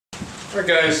Alright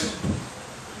guys,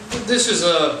 this is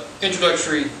a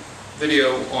introductory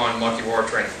video on Makiwara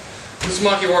training. This is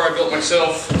Makiwara I built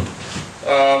myself.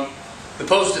 The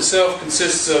post itself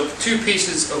consists of two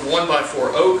pieces of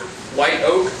 1x4 oak, white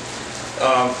oak.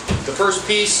 The first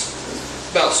piece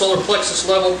about solar plexus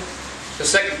level. The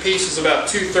second piece is about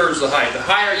 2/3 the height. The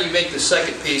higher you make the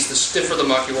second piece, the stiffer the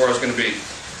Makiwara is going to be.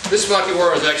 This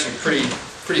Makiwara is actually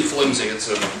pretty flimsy. It's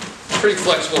a pretty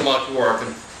flexible Makiwara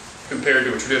compared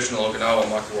to a traditional Okinawa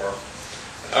Makiwara.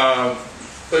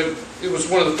 But it was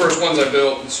one of the first ones I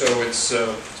built, and so it's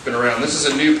been around. This is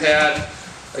a new pad.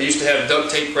 I used to have duct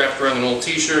tape wrapped around an old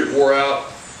t-shirt, it wore out.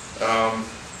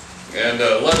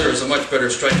 Leather is a much better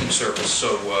striking surface,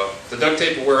 so the duct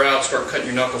tape will wear out, start cutting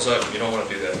your knuckles up, and you don't want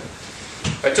to do that.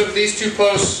 I took these two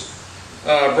posts,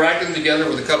 bracketed them together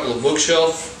with a couple of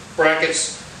bookshelf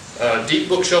brackets, deep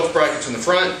bookshelf brackets in the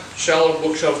front, shallow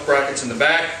bookshelf brackets in the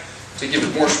back, to give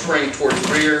it more spring towards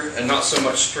the rear and not so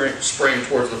much spring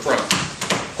towards the front.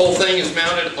 The whole thing is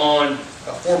mounted on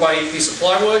a 4x8 piece of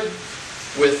plywood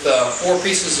with 4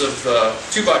 pieces of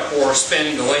 2x4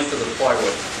 spanning the length of the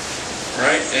plywood.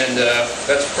 Alright, and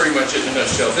that's pretty much it in a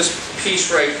nutshell. This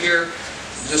piece right here,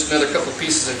 just another couple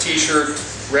pieces of t-shirt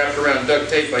wrapped around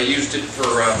duct tape. I used it for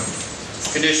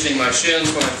conditioning my shins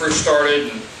when I first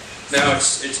started, and now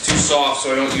it's too soft,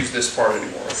 so I don't use this part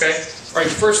anymore. Okay. All right.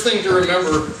 The first thing to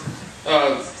remember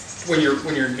when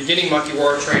you're beginning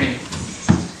Makiwara training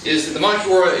is that the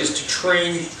Makiwara is to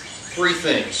train 3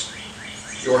 things: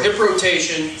 your hip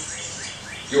rotation,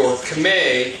 your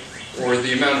kame, or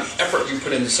the amount of effort you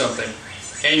put into something,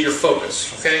 and your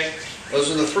focus. Okay. Those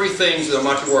are the 3 things that a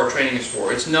Makiwara training is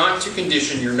for. It's not to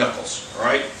condition your knuckles. All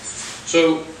right.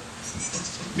 So,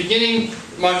 beginning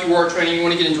Makiwara training, you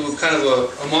want to get into a kind of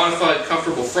a modified,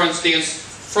 comfortable front stance.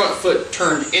 Front foot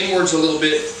turned inwards a little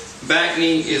bit. Back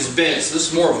knee is bent. So this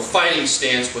is more of a fighting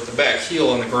stance with the back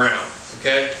heel on the ground.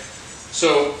 Okay.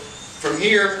 So from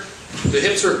here, the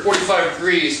hips are at 45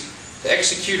 degrees. To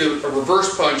execute a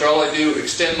reverse punch, all I do,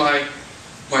 extend my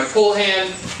pull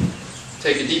hand,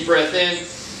 take a deep breath in,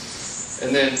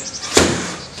 and then,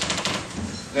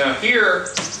 now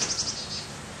here,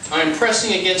 I'm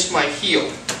pressing against my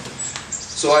heel.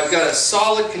 So I've got a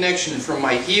solid connection from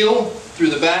my heel through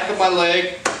the back of my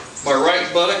leg, my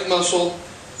right buttock muscle,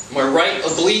 my right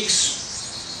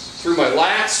obliques, through my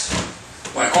lats,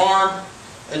 my arm,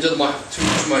 and to my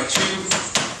 2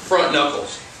 front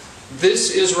knuckles.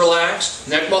 This is relaxed,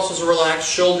 neck muscles are relaxed,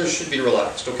 shoulders should be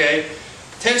relaxed, okay?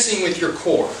 Tensing with your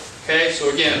core, okay? So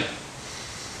again,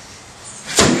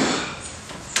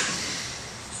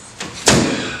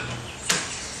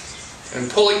 and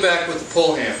pulling back with the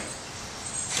pull hand.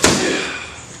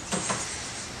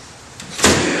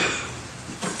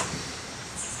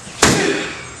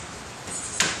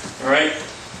 Alright?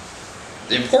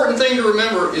 The important thing to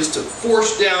remember is to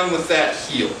force down with that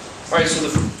heel. Alright, so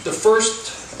the first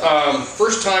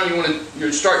time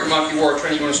you start your Makiwara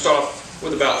training, you want to start off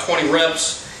with about 20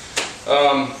 reps.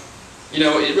 You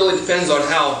know, it really depends on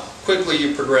how quickly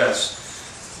you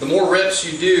progress. The more reps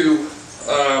you do,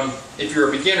 if you're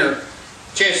a beginner,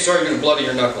 chances are you're going to bloody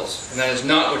your knuckles, and that is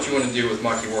not what you want to do with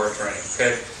Makiwara training.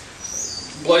 Okay,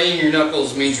 bloodying your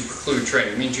knuckles means you preclude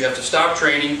training. It means you have to stop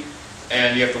training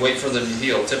and you have to wait for them to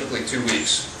heal. Typically 2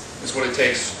 weeks is what it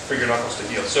takes for your knuckles to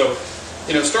heal. So,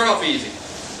 you know, start off easy,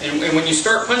 and when you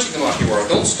start punching the Makiwara,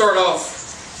 don't start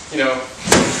off, you know,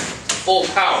 full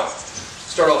power.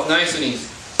 Start off nice and easy.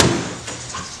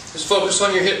 Just focus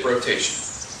on your hip rotation.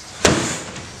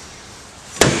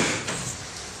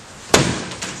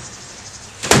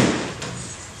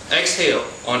 Exhale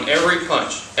on every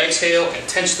punch. Exhale and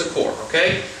tense the core,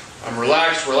 okay? I'm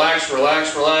relaxed, relaxed,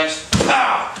 relaxed, relaxed.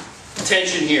 Ah!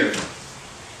 Tension here.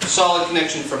 Solid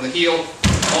connection from the heel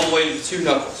all the way to the 2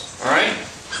 knuckles, alright?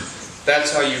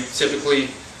 That's how you typically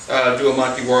do a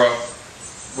Makiwara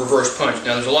reverse punch.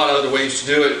 Now there's a lot of other ways to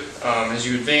do it. As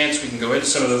you advance, we can go into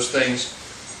some of those things.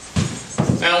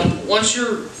 Now, once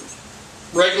you're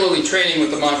regularly training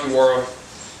with the Makiwara,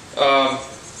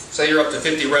 say you're up to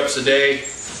 50 reps a day,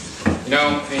 you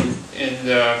know, and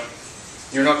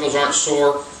your knuckles aren't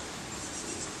sore,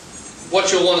 what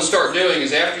you'll want to start doing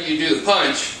is after you do the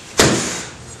punch,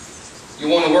 you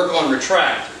want to work on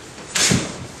retract.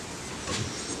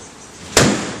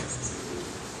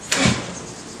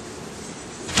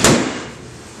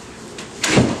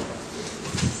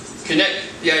 Connect.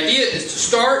 The idea is to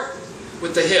start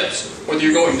with the hips. Whether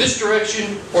you're going this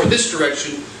direction or this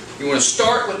direction, you want to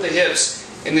start with the hips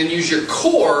and then use your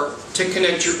core to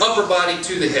connect your upper body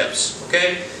to the hips.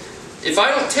 Okay? If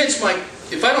I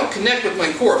don't connect with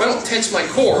my core, if I don't tense my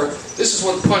core, this is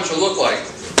what the punch will look like.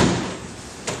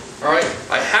 Alright?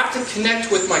 I have to to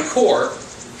connect with my core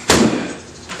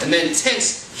and then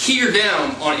tense here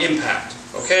down on impact,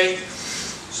 okay?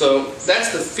 So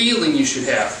that's the feeling you should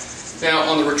have. Now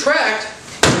on the retract,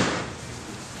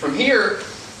 from here,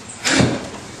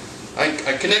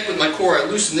 I connect with my core, I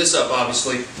loosen this up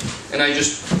obviously, and I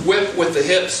just whip with the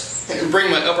hips and bring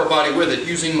my upper body with it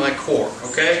using my core,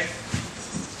 okay?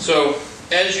 So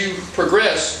as you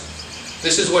progress,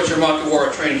 this is what your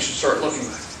Makiwara training should start looking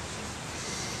like.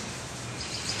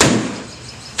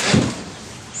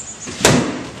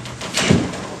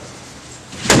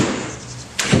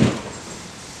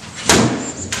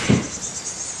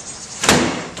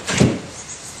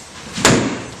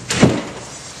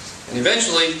 And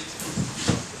eventually,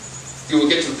 you will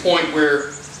get to the point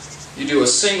where you do a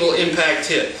single impact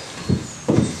hit.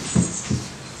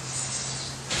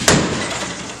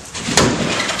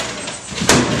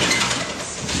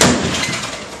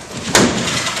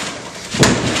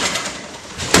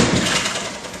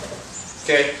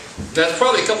 Okay, that's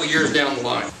probably a couple years down the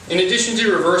line. In addition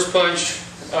to reverse punch,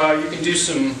 you can do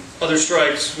some other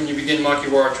strikes when you begin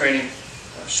Makiwara training.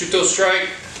 Shuto strike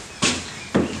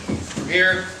from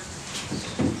here.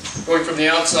 Going from the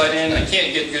outside in, I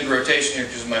can't get good rotation here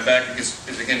because my back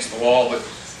is against the wall, but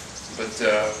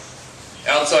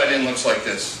outside in looks like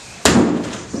this.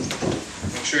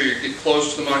 Make sure you get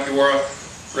close to the Makiwara,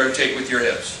 rotate with your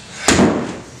hips.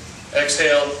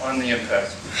 Exhale on the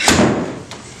impact.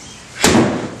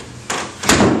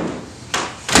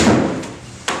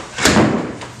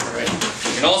 Alright.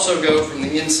 You can also go from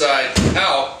the inside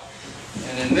out,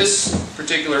 and in this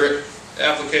particular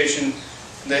application,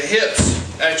 the hips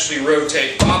actually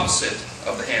rotate opposite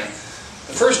of the hand.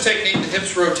 The first technique, the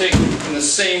hips rotate in the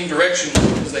same direction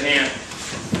as the hand.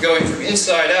 Going from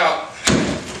inside out,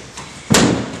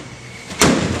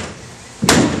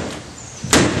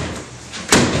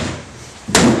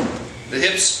 the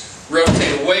hips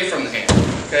rotate away from the hand.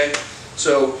 Okay,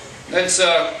 so that's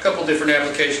a couple different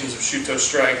applications of Shuto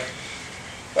strike.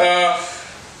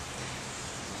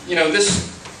 You know,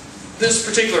 this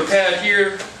particular pad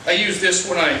here, I used this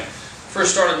when I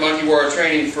first started Makiwara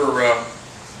training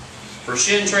for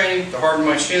shin training, to harden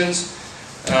my shins.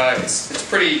 It's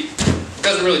pretty, it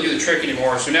doesn't really do the trick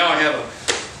anymore. So now I have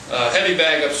a heavy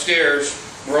bag upstairs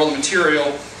where all the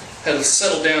material has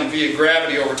settled down via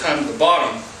gravity over time to the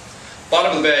bottom.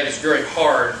 Bottom of the bag is very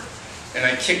hard, and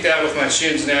I kick that with my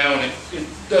shins now, and it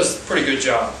does a pretty good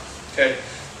job. Okay,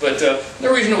 but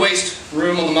no reason to waste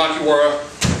room on the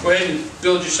Makiwara. Go ahead and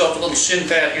build yourself a little shin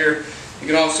pad here. You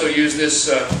can also use this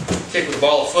kick with a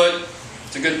ball of foot.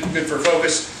 It's good for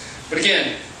focus. But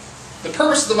again, the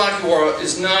purpose of the Makiwara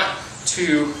is not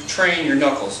to train your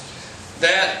knuckles.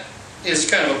 That is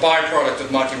kind of a byproduct of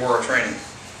Makiwara training.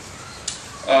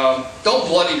 Don't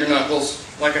bloody your knuckles.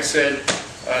 Like I said,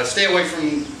 stay away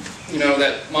from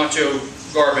that macho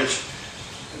garbage.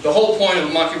 The whole point of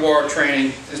Makiwara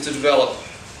training is to develop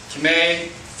kime,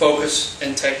 focus,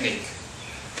 and technique.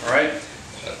 All right.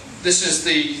 This is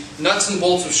the nuts and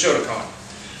bolts of Shotokan.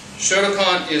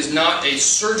 Shotokan is not a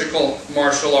surgical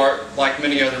martial art like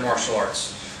many other martial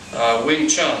arts. Wing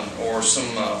Chun or some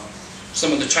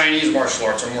of the Chinese martial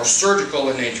arts are more surgical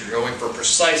in nature, going for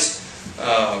precise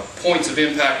points of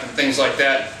impact and things like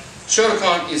that.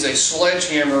 Shotokan is a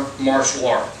sledgehammer martial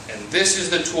art, and this is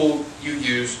the tool you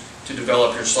use to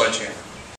develop your sledgehammer.